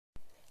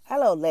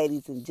Hello,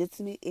 ladies and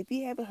gentlemen. If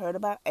you haven't heard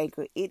about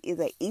Anchor, it is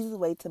an easy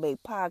way to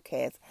make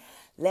podcasts.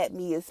 Let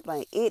me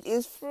explain. It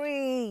is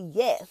free.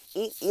 Yes,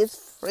 it is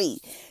free.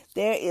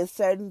 There is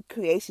certain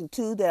creation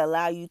tools that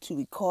allow you to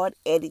record,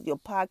 edit your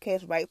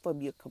podcast right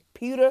from your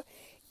computer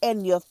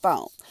and your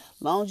phone.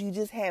 As long as you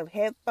just have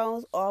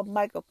headphones or a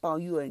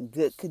microphone, you are in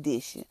good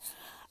condition.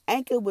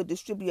 Anchor will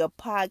distribute your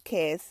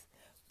podcast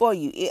for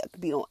you. It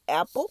could be on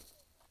Apple.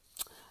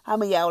 How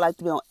many of y'all would like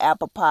to be on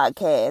Apple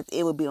Podcasts?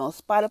 It would be on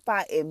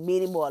Spotify and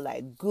many more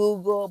like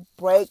Google,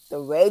 Break, the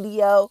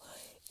radio.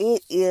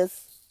 It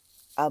is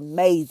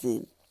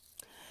amazing.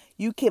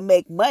 You can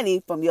make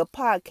money from your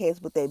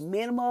podcast with a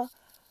minimum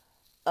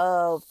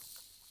of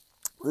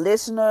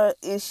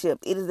listenership.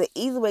 It is an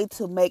easy way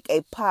to make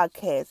a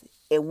podcast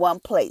in one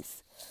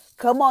place.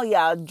 Come on,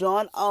 y'all.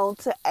 Join on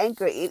to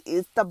Anchor. It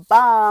is the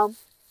bomb.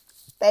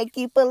 Thank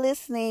you for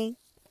listening.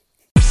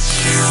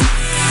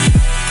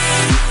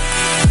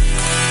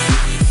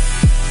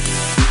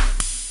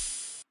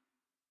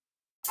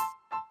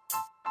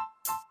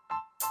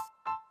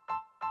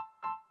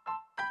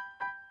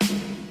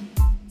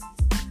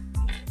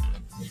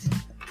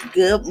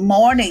 Good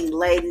morning,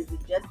 ladies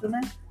and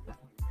gentlemen,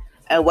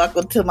 and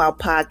welcome to my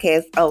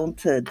podcast on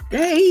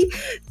today.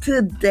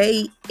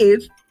 Today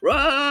is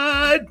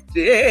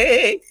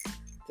Friday.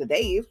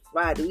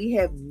 We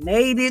have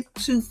made it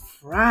to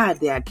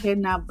Friday. I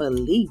cannot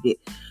believe it.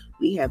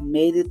 We have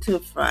made it to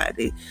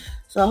Friday.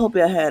 So I hope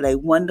y'all had a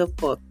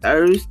wonderful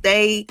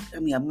Thursday.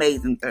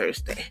 Amazing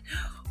Thursday.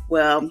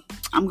 Well,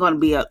 it's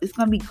going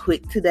to be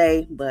quick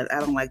today, but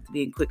I don't like to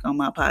be quick on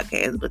my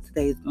podcast, but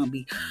today is going to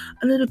be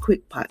a little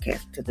quick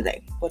podcast for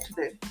today.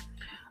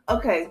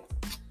 Okay.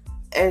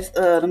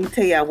 Let me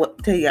tell y'all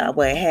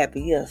what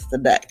happened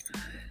yesterday.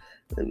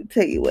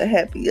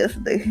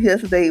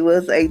 Yesterday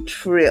was a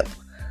trip.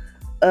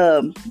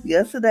 The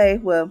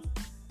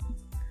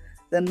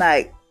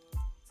night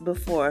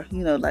before,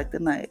 the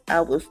night, I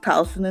was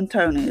tossing and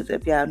turning, as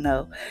if y'all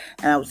know,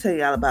 and I was telling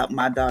y'all about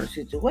my daughter's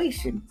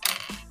situation.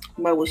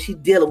 About what she's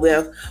dealing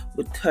with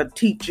her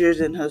teachers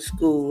and her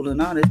school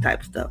and all this type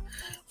of stuff.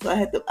 So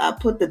I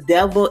put the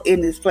devil in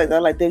this place. I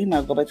was like, you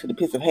might go back to the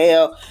pits of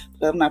hell,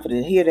 because I'm not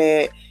going to hear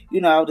that.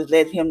 I was just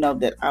letting him know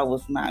that I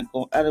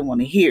didn't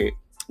want to hear it,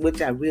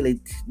 which I really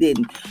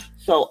didn't.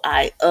 So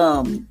I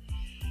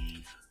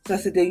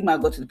said, you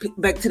might go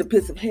back to the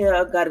pits of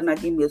hell. God did not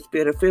give me a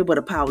spirit of fear, but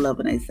a power, love,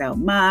 and a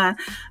sound mind.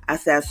 I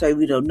said, I say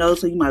we don't know,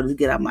 so you might just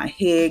get out of my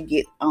head,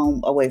 get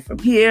away from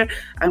here.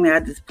 I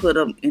just put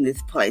them in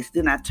this place.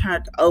 Then I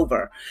turned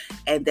over,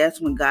 and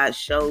that's when God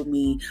showed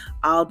me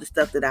all the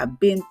stuff that I've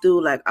been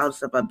through, like all the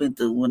stuff I've been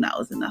through when I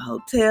was in the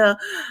hotel,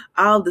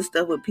 all the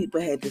stuff where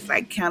people had just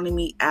like counting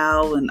me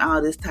out and all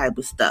this type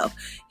of stuff.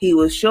 He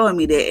was showing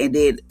me that, and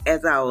then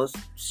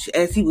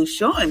as he was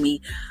showing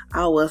me,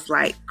 I was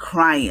like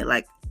crying,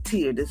 like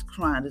tear, just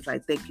crying, just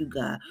like, thank you,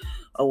 God,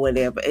 or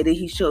whatever. And then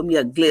he showed me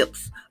a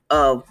glimpse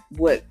of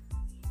what,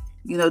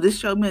 this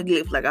showed me a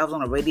glimpse, like I was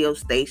on a radio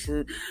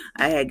station.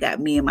 I had got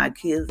me and my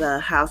kids'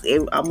 house.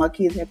 All my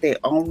kids had their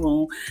own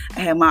room. I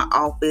had my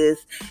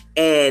office,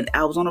 and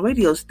I was on a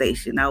radio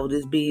station. I was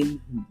just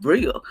being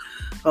real.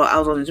 So I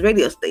was on this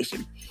radio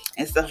station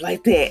and stuff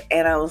like that.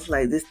 And I was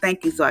like, just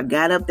thank you. So I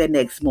got up that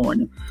next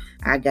morning.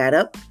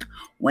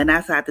 Went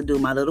outside to do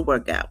my little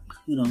workout,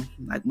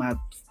 like my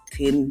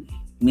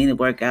 10-minute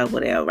workout,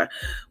 whatever.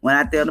 Went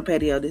out there on the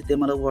patio, just did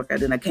my little workout.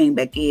 Then I came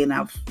back in.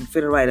 I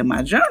finished writing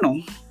my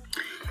journal.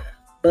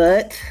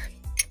 But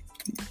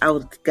I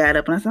got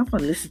up and I said, I'm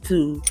going to listen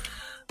to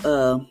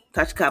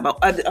Tasha Cobb.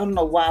 I don't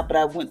know why, but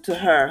I went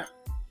to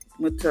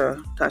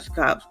Tasha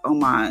Cobb on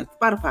my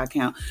Spotify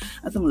account.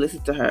 I said, I'm going to listen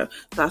to her.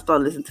 So I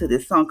started listening to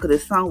this song, because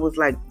this song was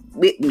like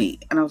with me.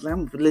 And I was like,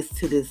 I'm going to listen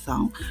to this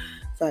song.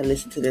 So I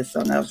listened to this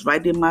song. I was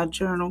writing my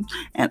journal,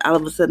 and all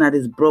of a sudden I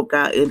just broke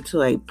out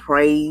into a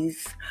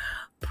praise,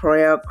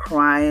 prayer,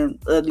 crying,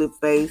 ugly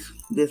face,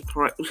 just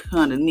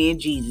honey, me and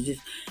Jesus.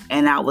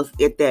 And I was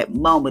at that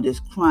moment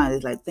just crying.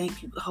 It's like,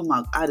 thank you. Oh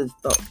my, I just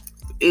thought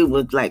it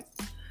was like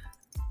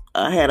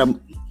I had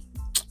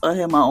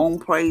my own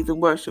praise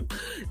and worship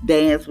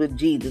dance with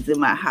Jesus in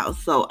my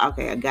house. So,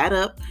 okay, I got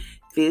up,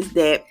 finished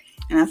that,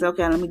 and I said,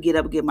 okay, let me get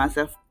up and get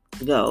myself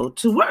to go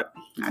to work.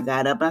 I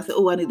got up and I said,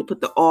 I need to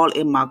put the oil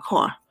in my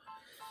car.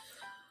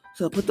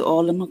 So I put the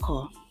oil in my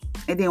car.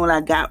 And then when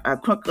I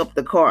crunk up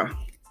the car.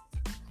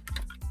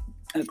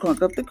 And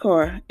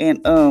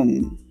I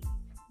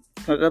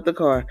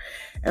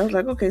was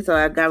like, okay, so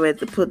I got ready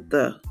to put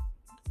the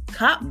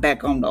top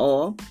back on the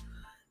oil.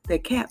 The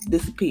cap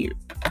disappeared.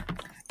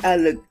 I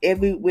looked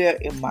everywhere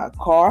in my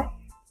car.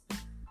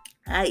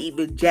 I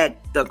even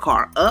jacked the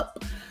car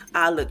up.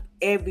 I looked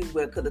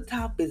everywhere, because the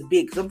top is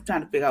big. So I'm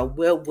trying to figure out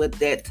where would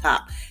that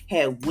top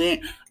had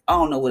went. I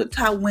don't know where the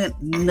top went.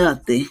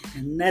 Nothing.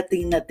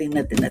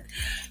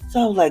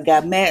 So I was like,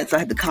 got mad. So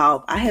I had to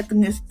call. I had to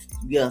miss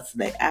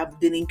yesterday. I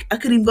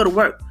couldn't even go to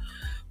work,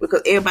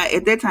 because everybody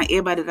at that time,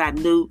 everybody that I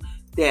knew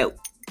that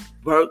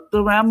worked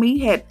around me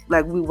had,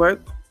 like, we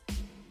worked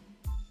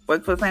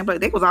for the same place.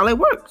 They was all at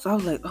work. So I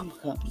was like, oh my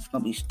God, I'm just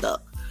gonna be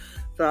stuck.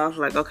 So I was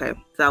like, okay.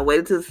 So I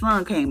waited till the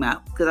sun came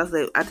out. Because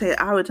I said,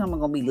 I already told them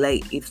I'm going to be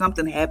late. If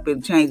something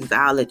happened, changes,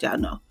 I'll let y'all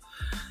know.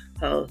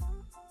 So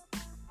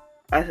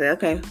I said,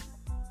 okay.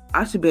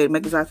 I should be able to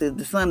make it. So I said,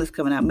 the sun is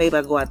coming out. Maybe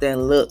I go out there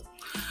and look.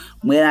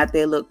 Went out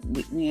there, look.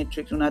 Me and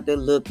Trix went out there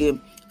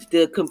looking.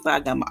 Still couldn't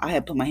find. I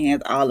had put my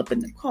hands all up in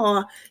the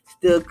car.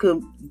 Still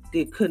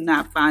could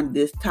not find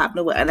this top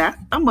nowhere. And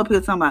I'm up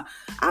here somebody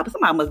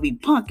must be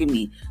punking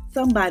me.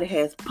 Somebody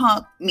has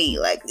punked me.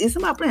 Like, is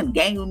somebody playing a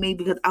game with me?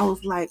 Because I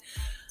was like,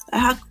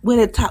 where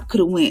that top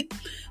could have went.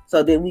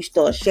 So then we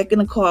started checking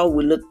the car.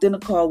 We looked in the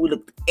car. We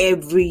looked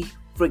every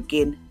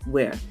freaking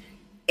where.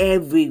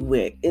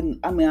 Everywhere. And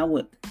I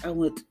went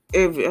looking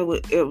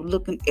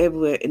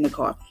everywhere in the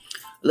car.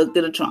 Looked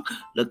in the trunk.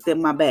 Looked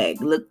in my bag.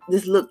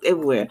 Looked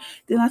everywhere.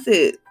 Then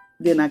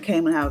I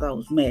came in the house. I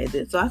was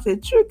mad. So I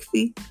said,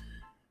 Trixie,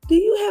 do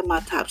you have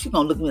my top? She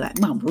gonna look at me like,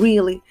 Mom,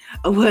 really?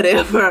 Or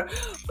whatever.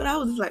 But I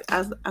was just like,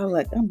 I was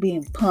like, I'm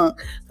being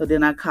punked. So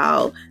then I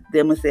called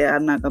them and said,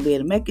 I'm not gonna be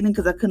able to make it in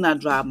because I could not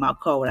drive my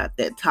car without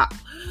that top.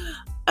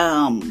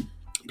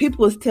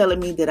 People was telling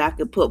me that I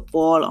could put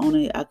foil on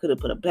it. I could have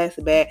put a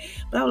plastic bag.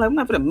 But I was like, I'm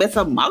not gonna mess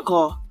up my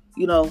car,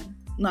 No,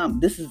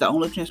 this is the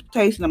only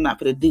transportation. I'm not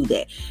going to do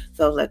that.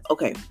 So I was like,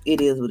 okay,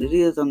 it is what it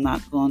is. I'm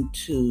not going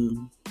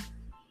to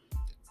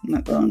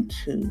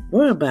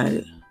worry about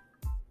it.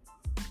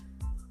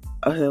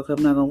 Okay,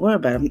 I'm not going to worry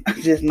about it. I'm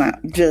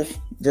not going to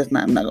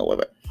worry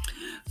about it.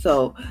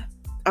 So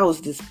I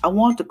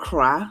wanted to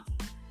cry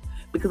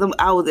because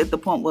I was at the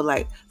point where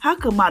like, how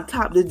could my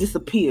top just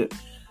disappear?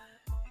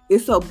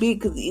 It's so big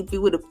because if it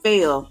would have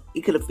fell,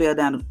 it could have fell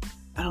down.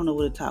 I don't know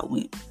where the top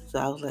went. So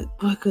I was like,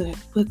 where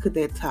could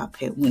that top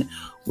have went?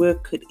 Where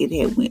could it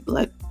have went?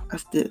 Like, I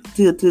still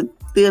to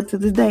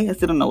this day, I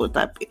still don't know what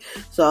top it.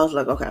 So I was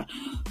like, okay.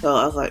 So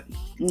I was like,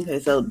 okay.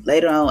 So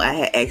later on, I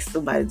had asked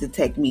somebody to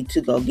take me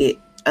to go get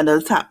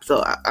another top.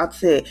 So I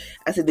said,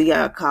 do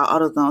y'all call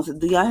AutoZone? I said,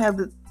 do y'all have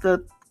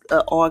the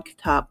arc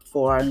top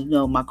for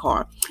my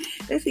car?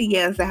 They said,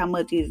 yeah. I said, how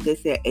much is it? They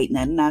said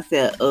 $8.99. I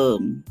said,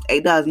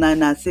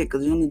 $8.99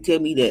 because you didn't tell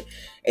me that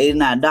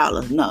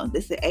 $89. No,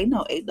 they said,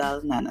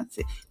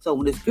 $8.99. So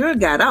when this girl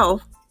got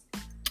off,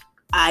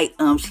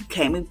 she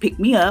came and picked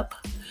me up,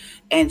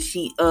 and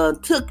she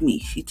took me.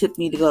 She took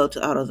me to go to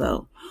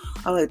AutoZone.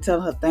 I was like,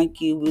 telling her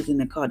thank you. We was in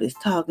the car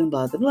just talking,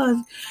 blah blah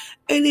blah,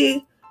 and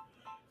then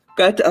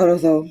got to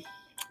AutoZone.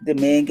 The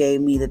man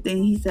gave me the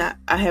thing. He said,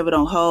 I have it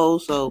on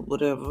hold, so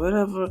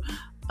whatever.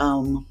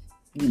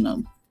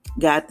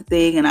 Got the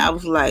thing, and I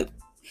was like,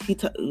 I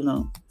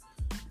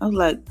was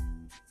like,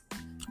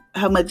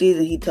 how much is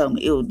it? He told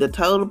me the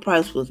total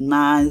price was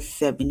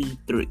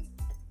 $9.73.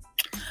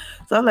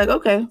 So I was like,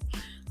 okay,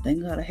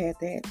 thank God I had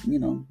that.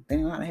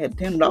 Thank God I had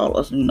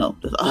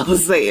 $10. That's all I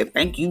was saying.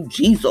 Thank you,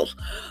 Jesus.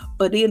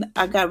 But then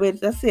I got ready.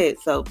 I said,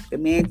 so the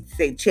man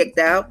said checked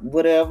out,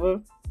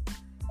 whatever,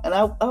 and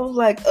I was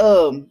like,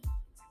 I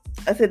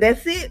said,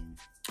 that's it.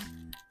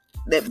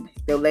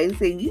 The lady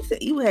said, you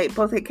said you had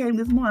supposed to came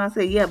this morning. I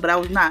said, yeah, but I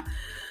was not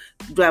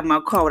driving my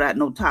car without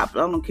no top. I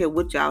don't care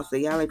what y'all say.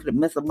 Y'all ain't gonna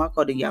mess up my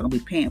car, then y'all gonna be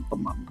paying for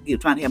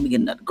trying to help me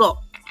get another car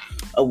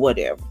or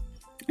whatever.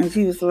 And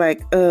she was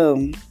like, they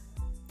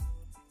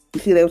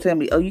were telling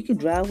me, oh, you can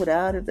drive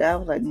without it. I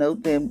was like, no,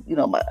 then,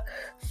 my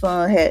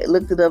son had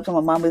looked it up, so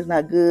my mama is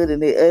not good.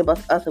 And everybody,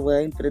 I said, well,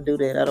 I ain't gonna do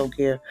that. I don't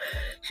care.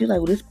 She's like,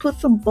 well, just put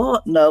some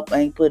thought. Nope,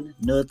 I ain't putting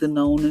nothing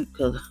on it,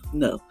 because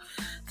no.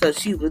 So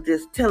she was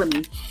just telling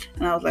me,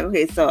 and I was like,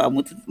 okay. So I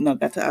went to,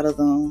 got to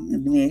AutoZone,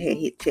 and the man had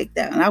hit checked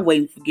out, and I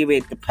waiting for get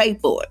ready to pay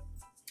for it.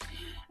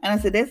 And I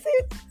said, that's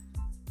it.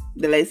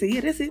 The lady said,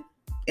 yeah, that's it.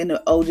 And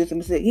the old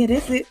gentleman said, yeah,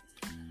 that's it.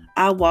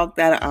 I walked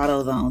out of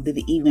AutoZone,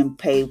 didn't even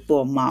pay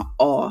for my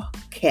R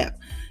cap.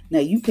 Now,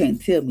 you can't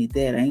tell me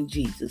that ain't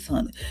Jesus,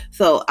 honey.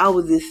 So I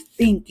was just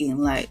thinking,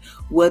 like,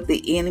 what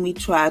the enemy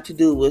tried to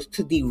do was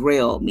to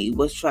derail me,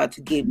 was try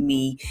to get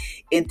me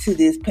into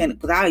this panic.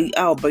 Because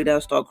I'll break down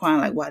and start crying,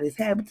 like, why this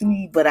happened to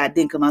me? But I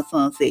didn't, because my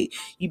son said,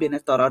 you better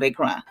start all that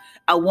crying.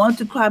 I wanted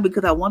to cry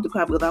because I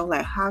was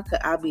like, how could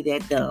I be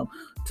that dumb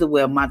to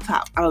wear my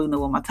top? I don't even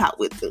know where my top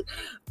went to.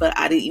 But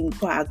I didn't even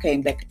cry. I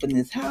came back up in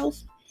this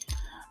house.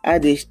 I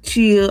just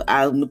chilled.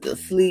 I went to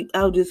sleep.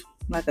 I was just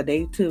like a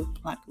day too,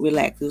 like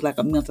relax. It was like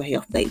a mental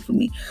health day for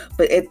me.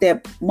 But at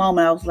that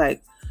moment, I was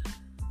like,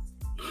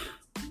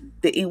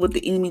 what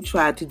the enemy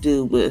tried to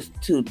do was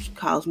to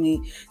cause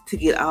me to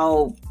get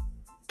all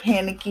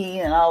panicky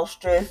and all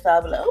stressed. I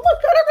was like, oh my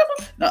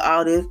God,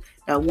 all this.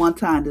 At one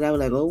time that I was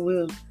like, oh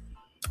well,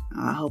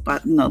 I hope I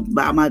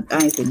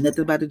ain't say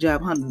nothing about the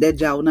job, honey. That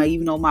job was not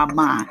even on my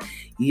mind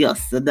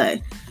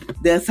yesterday.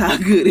 That's how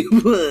good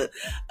it was.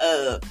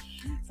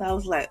 So I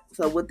was like,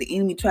 so what the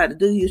enemy tried to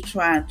do, he was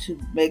trying to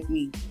make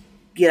me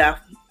get out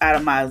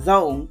of my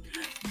zone,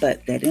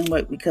 but that didn't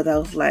work because I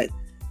was like,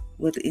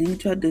 what the enemy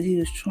tried to do, he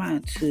was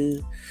trying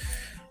to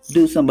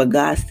do something, but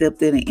God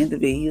stepped in and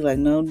intervened. He was like,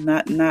 no,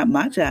 not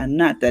my child,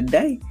 not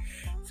today.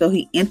 So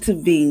he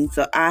intervened.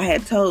 So I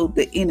had told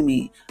the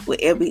enemy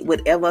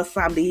whatever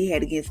assignment he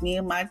had against me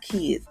and my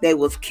kids, they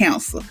was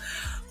canceled.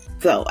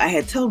 So I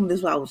had told him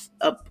this while I was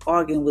up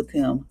arguing with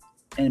him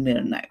in the middle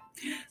of the night.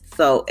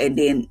 So, and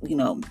then,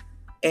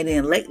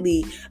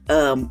 lately,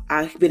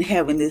 I've been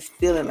having this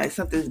feeling like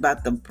something's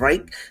about to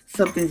break,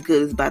 something's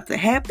good is about to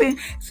happen.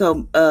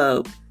 So,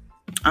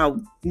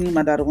 me and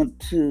my daughter went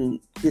to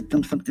get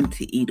them something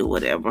to eat or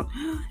whatever,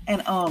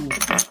 and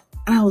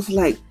I was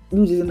like, we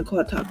were just in the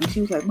car talking.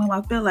 She was like, "Mom,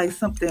 I feel like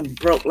something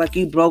broke, like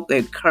you broke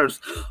a curse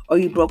or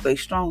you broke a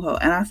stronghold."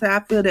 And I said, "I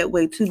feel that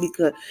way too,"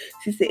 because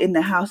she said, "In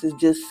the house is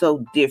just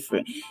so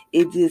different."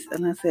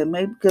 And I said,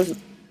 maybe because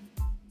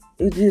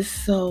it's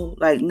just so,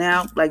 like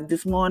now, like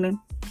this morning,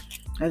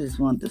 I just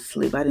wanted to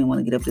sleep. I didn't want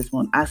to get up this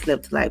morning. I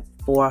slept till like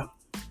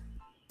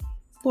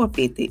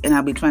 4:50, and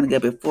I'll be trying to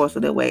get up at 4 so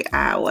that way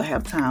I will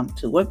have time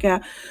to work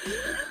out,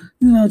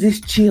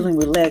 just chill and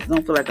relax.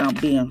 Don't feel like I'm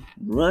being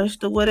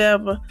rushed or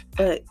whatever.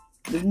 But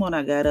this morning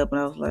I got up and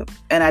I was like,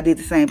 and I did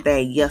the same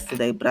thing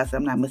yesterday, but I said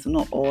I'm not missing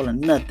no oil or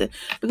nothing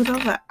because I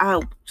was like,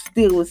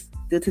 still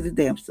to this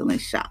day, I'm still in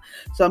shock.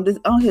 So I'm just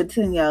on here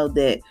telling y'all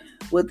that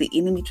what the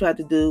enemy tried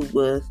to do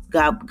was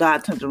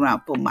God turned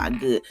around for my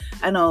good.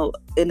 I know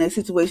in that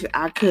situation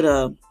I could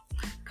have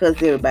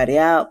cussed everybody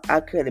out. I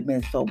could have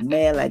been so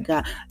mad, like,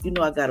 God,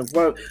 I gotta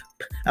work.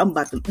 You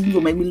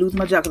gonna make me lose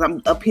my job because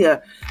I'm up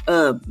here.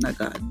 My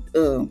God,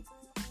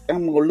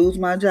 I'm gonna lose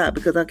my job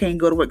because I can't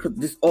go to work because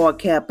this all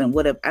cap and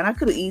whatever. And I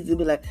could have easily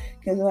be like,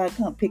 can somebody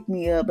come pick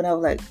me up? And I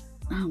was like,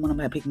 I don't want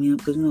nobody to pick me up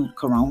because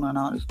Corona and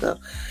all this stuff.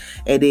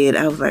 And then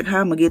I was like,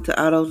 how am I gonna get to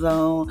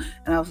AutoZone?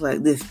 And I was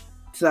like, this.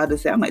 So I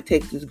just said, I might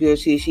text this girl,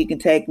 she can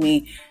take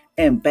me.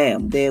 And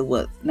bam, there it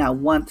was. Now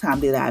one time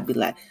did I be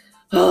like,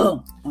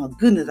 oh my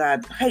goodness, I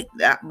hate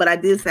that. But I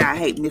did say I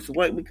hate missing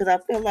work because I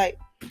feel like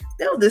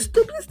that was the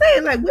stupidest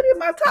thing. Like, where did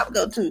my top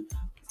go to?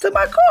 To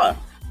my car.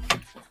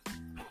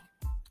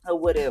 Or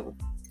whatever.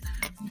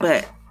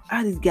 But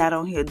I just got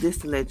on here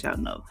just to let y'all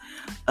know.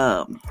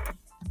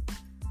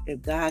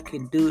 If God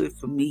can do it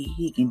for me,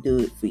 He can do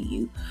it for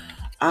you.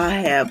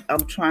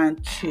 I'm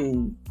trying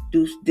to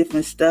do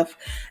different stuff,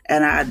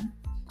 and I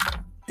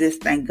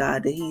just thank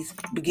God that He's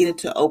beginning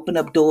to open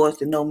up doors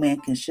that no man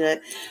can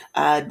shut.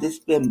 I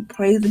just been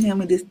praising Him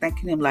and just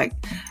thanking Him like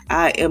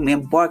I am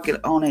embarking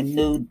on a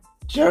new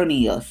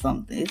journey or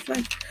something. It's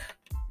like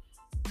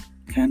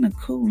kind of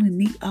cool and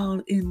neat all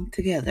in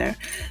together.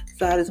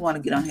 So I just want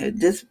to get on here.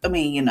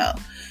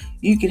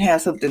 You can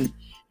have something,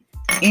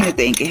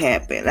 anything can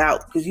happen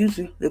out. Because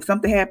usually if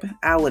something happened,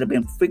 I would have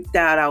been freaked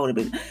out. I would have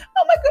been,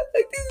 oh my God,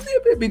 like this,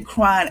 I've been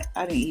crying.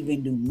 I didn't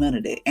even do none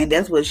of that. And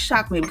that's what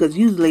shocked me because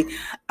usually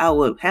I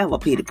would have a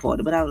pity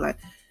party. But I was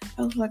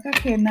like, I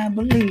cannot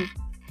believe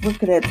what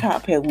could that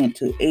top had went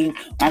to. And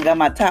when I got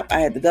my top,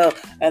 I had to go.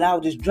 And I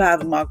was just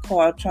driving my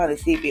car trying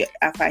to see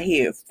if I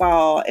hear it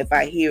fall, if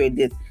I hear it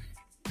just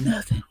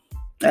nothing.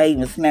 I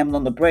even slammed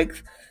on the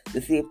brakes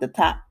to see if the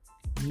top,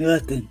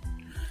 nothing.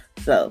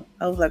 So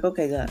I was like,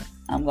 okay, God,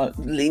 I'm going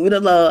to leave it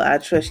alone. I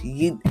trust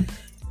you.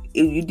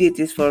 If you did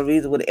this for a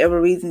reason,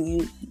 whatever reason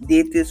you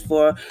did this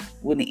for,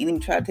 when the enemy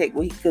tried to take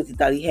me because he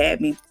thought he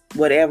had me,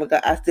 whatever,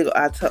 God, because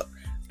I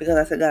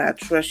said, God, I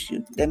trust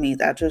you. That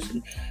means I trust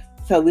you.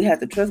 So we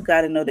have to trust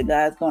God and know that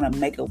God's going to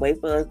make a way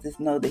for us. Just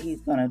know that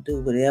He's going to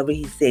do whatever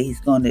He said He's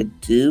going to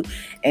do.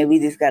 And we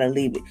just got to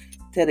leave it.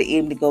 Tell the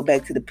enemy to go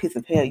back to the pits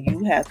of hell.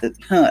 You have to,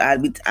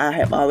 I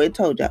have already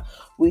told y'all,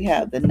 we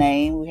have the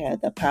name, we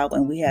have the power,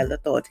 and we have the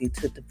authority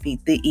to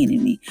defeat the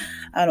enemy.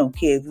 I don't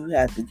care if you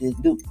have to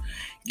just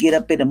get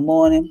up in the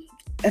morning.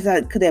 Because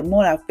that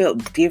morning I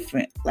felt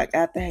different. Like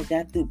after I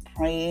got through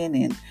praying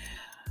and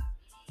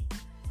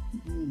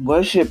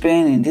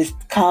worshiping and just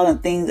calling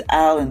things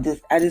out and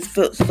I just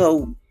felt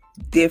so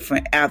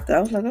different after.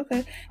 I was like,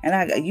 okay. And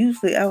I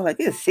was like,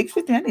 it's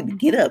 6:50. I need to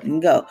get up and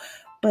go.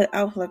 But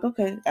I was like,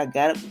 okay, I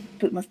got to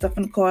put my stuff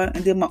in the car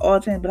and did my oil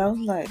change. But I was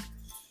like,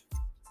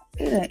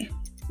 it ain't,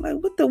 like,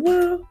 what the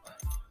world?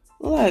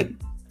 Like,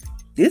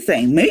 this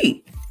ain't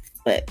me.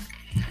 But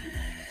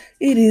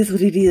it is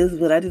what it is.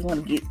 But I just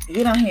want to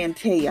get on here and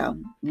tell y'all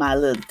my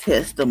little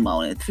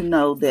testimony to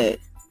know that,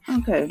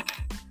 okay,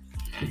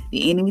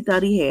 the enemy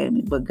thought he had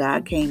me, but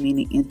God came in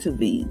and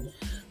intervened.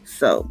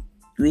 So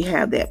we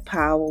have that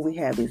power. We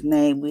have His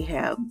name. We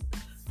have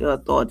the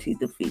authority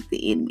to defeat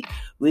the enemy.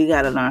 We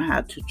got to learn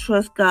how to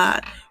trust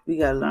God. We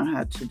got to learn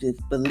how to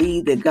just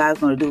believe that God's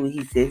going to do what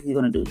He says He's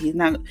going to do. He's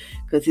not,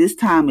 because His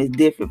time is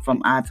different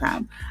from our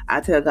time.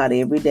 I tell God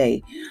every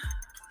day,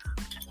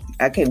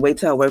 I can't wait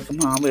till I work from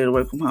home. I'm ready to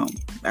work from home.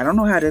 I don't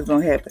know how that's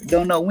going to happen.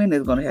 Don't know when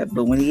it's going to happen.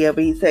 But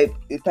whenever He say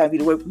it's time for you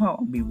to work from home,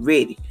 I'll be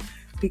ready.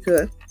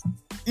 Because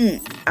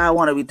I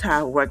want to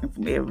retire working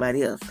from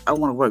everybody else. I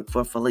want to work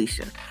for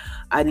Felicia.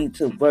 I need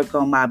to work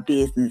on my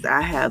business.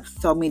 I have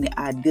so many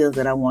ideas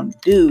that I want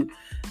to do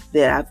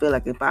that I feel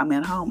like if I'm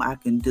at home, I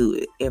can do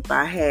it. If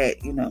I had,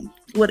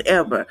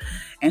 whatever.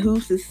 And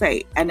who's to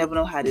say? I never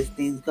know how this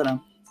thing's going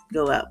to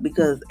go out,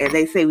 because as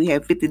they say, we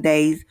have 50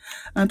 days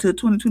until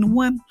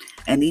 2021,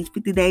 and these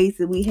 50 days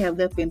that we have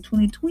left in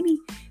 2020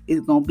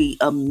 is going to be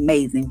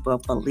amazing for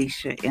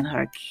Felicia and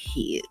her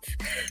kids.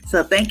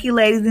 So thank you,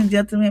 ladies and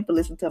gentlemen, for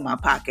listening to my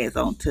podcast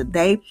on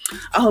today.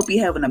 I hope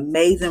you have an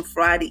amazing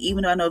Friday.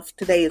 Even though I know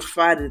today is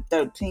Friday the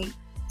 13th,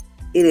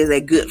 it is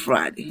a good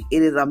Friday.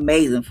 It is an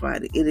amazing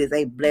Friday. It is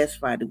a blessed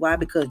Friday. Why?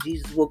 Because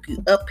Jesus woke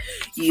you up.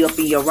 You up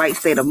in your right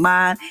state of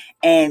mind.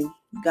 And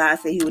God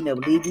said he will never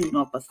leave you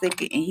nor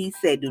forsake you. And he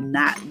said, do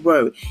not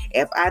worry.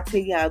 If I tell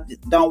y'all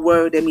don't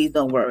worry, that means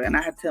don't worry. And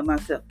I have to tell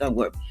myself, don't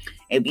worry.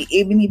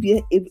 Even if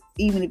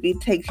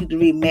it takes you to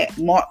read Matthew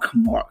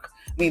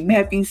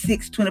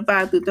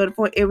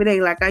 6:25-34 every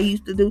day like I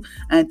used to do,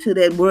 until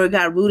that word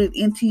got rooted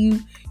into you,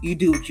 you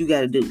do what you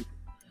got to do.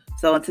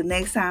 So until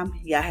next time,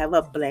 y'all have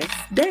a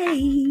blessed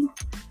day.